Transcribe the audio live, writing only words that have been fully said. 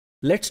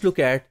let's look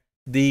at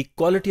the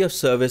quality of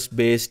service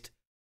based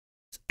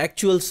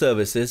actual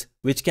services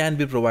which can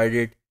be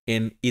provided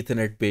in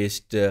Ethernet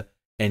based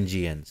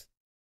NGNs.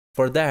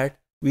 For that,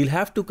 we'll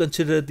have to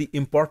consider the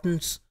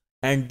importance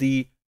and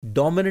the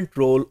dominant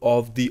role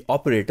of the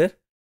operator,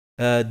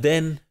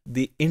 then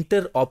the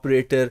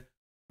inter-operator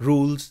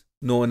rules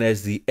known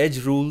as the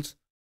edge rules.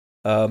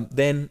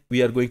 Then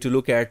we are going to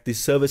look at the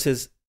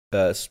services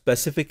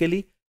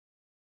specifically,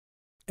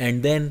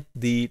 and then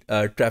the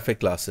traffic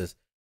classes.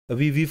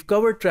 We've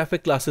covered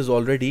traffic classes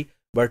already,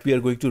 but we are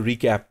going to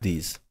recap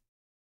these.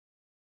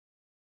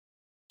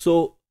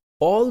 So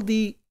all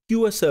the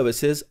QoS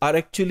services are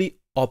actually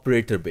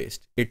operator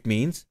based. It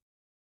means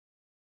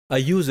a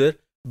user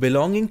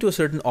belonging to a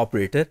certain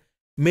operator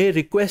may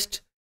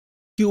request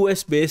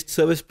QoS based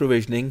service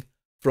provisioning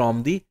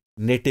from the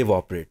native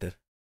operator.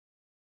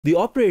 The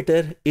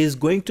operator is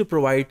going to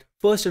provide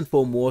first and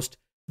foremost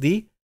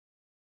the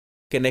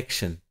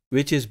connection,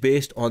 which is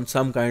based on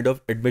some kind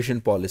of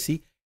admission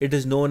policy. It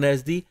is known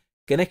as the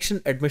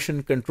connection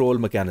admission control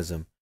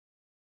mechanism.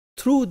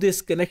 Through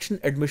this connection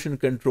admission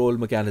control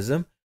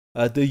mechanism,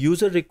 the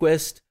user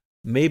request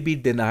may be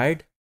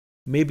denied,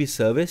 may be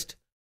serviced,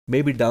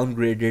 may be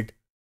downgraded,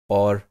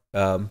 or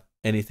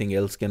anything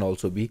else can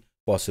also be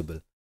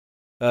possible.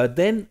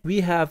 Then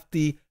we have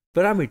the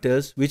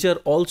parameters which are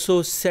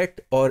also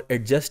set or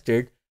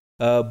adjusted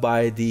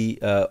by the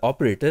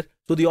operator.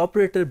 So the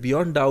operator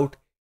beyond doubt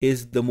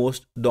is the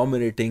most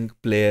dominating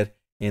player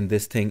in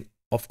this thing,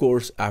 of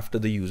course after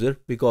the user,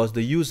 because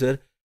the user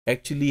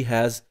actually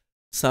has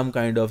some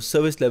kind of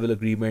service level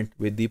agreement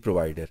with the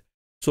provider.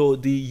 So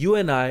the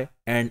UNI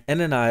and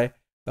NNI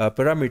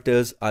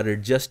parameters are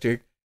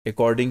adjusted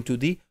according to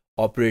the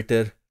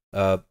operator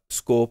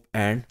scope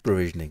and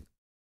provisioning.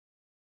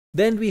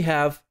 Then we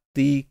have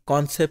the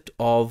concept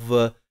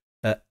of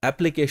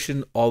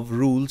application of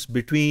rules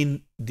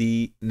between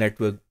the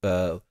network,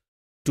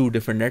 two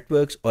different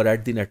networks, or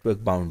at the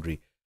network boundary.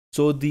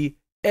 So the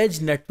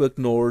edge network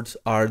nodes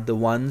are the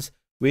ones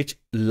which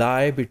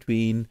lie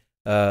between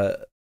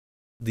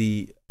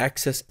the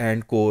access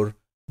and core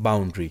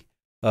boundary.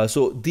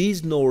 So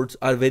these nodes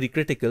are very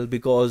critical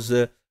because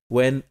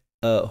when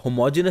a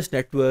homogeneous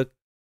network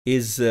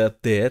is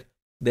there,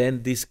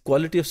 then this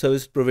quality of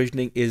service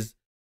provisioning is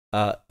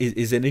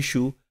an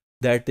issue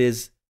that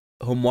is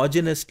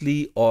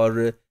homogeneously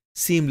or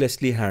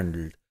seamlessly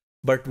handled.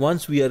 But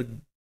once we are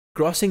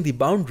crossing the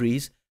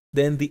boundaries,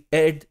 then the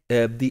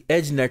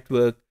edge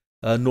network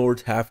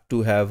nodes have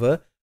to have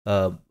a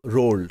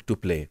role to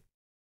play.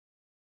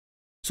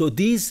 So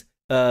these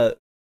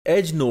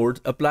edge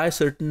nodes apply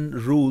certain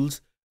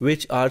rules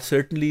which are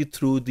certainly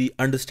through the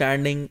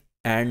understanding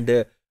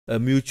and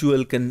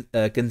mutual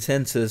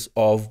consensus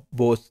of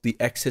both the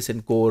access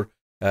and core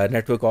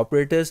network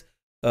operators.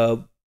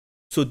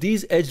 So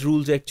these edge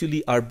rules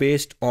actually are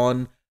based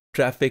on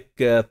traffic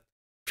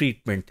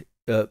treatment,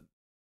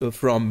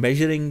 from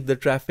measuring the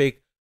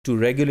traffic to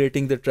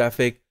regulating the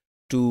traffic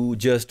to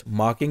just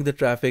marking the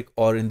traffic,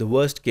 or in the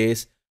worst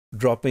case,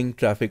 dropping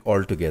traffic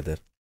altogether.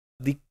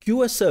 The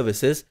QoS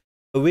services,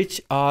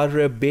 which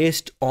are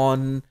based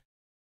on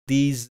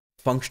these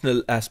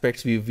functional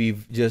aspects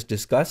we've just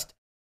discussed,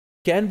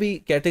 can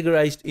be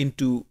categorized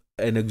into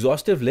an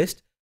exhaustive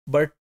list,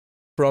 but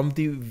from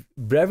the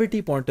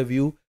brevity point of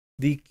view,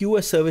 the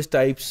QoS service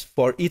types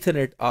for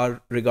Ethernet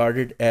are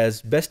regarded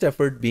as best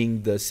effort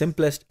being the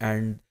simplest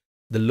and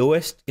the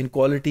lowest in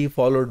quality,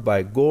 followed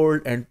by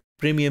gold and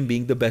premium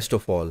being the best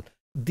of all.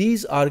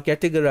 These are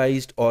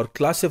categorized or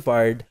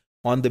classified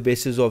on the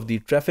basis of the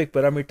traffic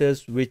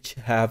parameters, which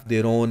have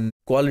their own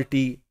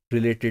quality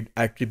related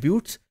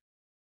attributes,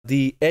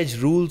 the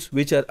edge rules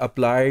which are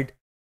applied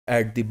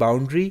at the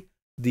boundary,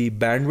 the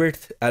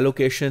bandwidth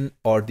allocation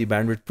or the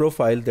bandwidth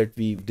profile that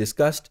we've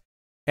discussed,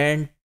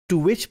 and to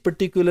which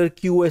particular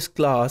QoS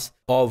class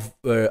of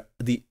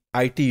the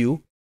ITU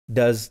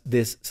does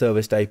this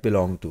service type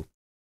belong to.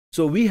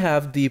 So we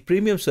have the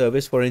premium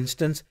service, for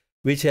instance,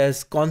 which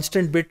has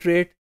constant bit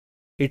rate.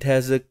 It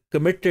has a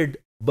committed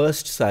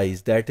burst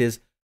size, that is,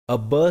 a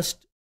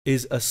burst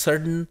is a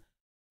sudden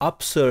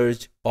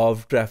upsurge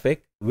of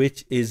traffic,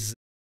 which is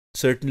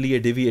certainly a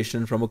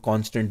deviation from a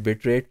constant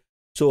bit rate.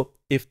 So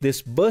if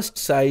this burst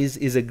size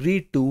is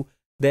agreed to,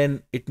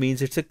 then it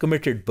means it's a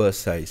committed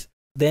burst size.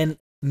 Then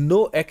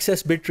no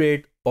excess bit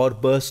rate or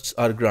bursts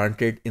are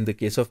granted in the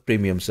case of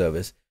premium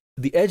service.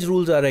 The edge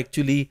rules are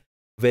actually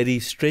very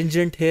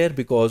stringent here,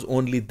 because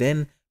only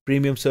then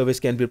premium service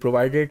can be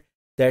provided,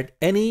 that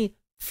any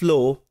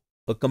flow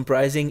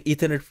comprising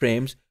Ethernet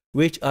frames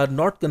which are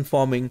not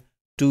conforming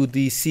to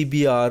the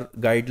CBR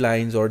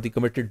guidelines or the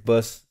committed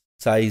burst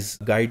size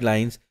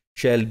guidelines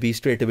shall be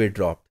straightaway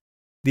dropped.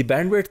 The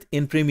bandwidth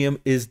in premium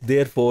is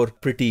therefore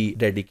pretty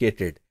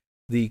dedicated.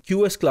 The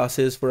QoS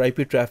classes for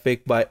IP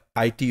traffic by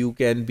ITU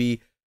can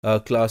be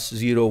class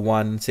 0,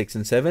 1, 6,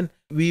 and 7.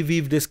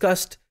 We've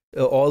discussed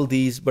all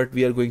these, but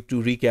we are going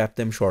to recap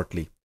them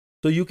shortly.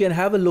 So you can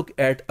have a look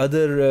at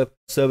other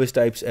service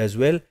types as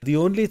well. The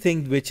only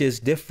thing which is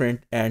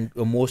different and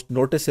most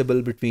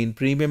noticeable between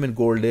premium and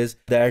gold is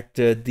that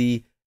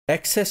the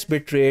excess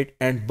bitrate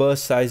and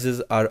burst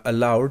sizes are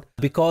allowed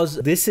because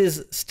this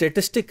is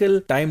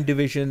statistical time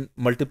division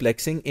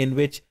multiplexing in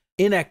which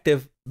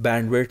inactive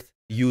bandwidth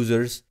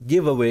users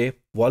give away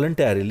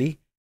voluntarily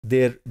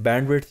their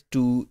bandwidth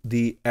to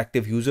the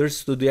active users.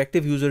 So the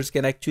active users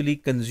can actually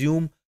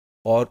consume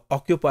or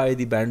occupy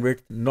the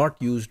bandwidth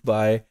not used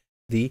by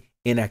the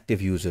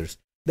inactive users.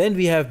 Then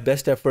we have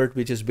best effort,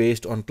 which is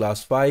based on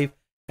class 5,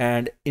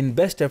 and in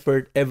best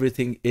effort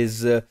everything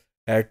is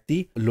at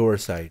the lower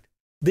side.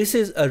 This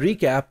is a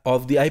recap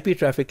of the IP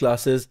traffic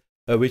classes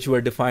which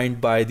were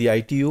defined by the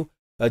ITU.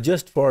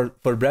 Just for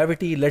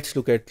brevity, let's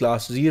look at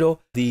class 0.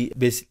 The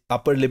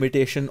upper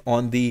limitation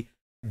on the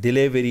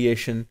delay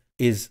variation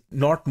is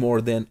not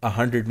more than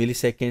 100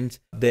 milliseconds.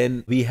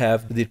 Then we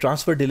have the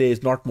transfer delay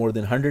is not more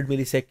than 100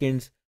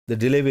 milliseconds. The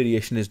delay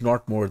variation is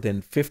not more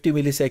than 50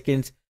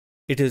 milliseconds.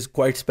 It is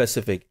quite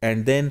specific.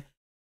 And then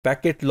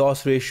packet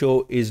loss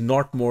ratio is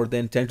not more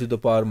than 10 to the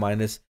power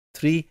minus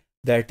 3.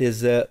 That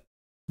is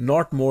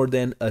not more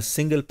than a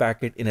single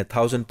packet in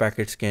 1,000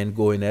 packets can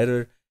go in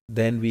error.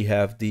 Then we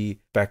have the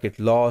packet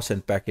loss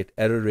and packet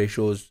error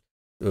ratios,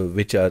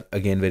 which are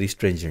again very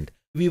stringent.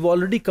 We've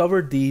already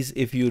covered these.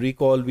 If you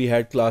recall, we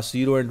had class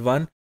 0 and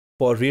 1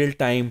 for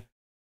real-time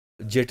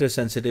jitter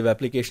sensitive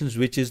applications,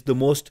 which is the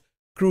most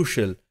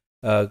crucial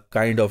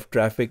kind of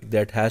traffic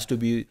that has to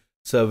be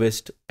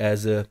serviced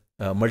as a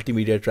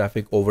multimedia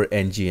traffic over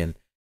NGN.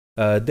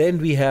 Then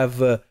we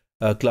have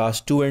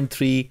class 2 and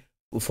 3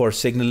 for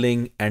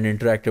signaling and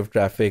interactive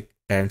traffic,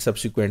 and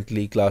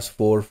subsequently class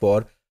 4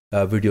 for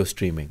video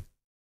streaming.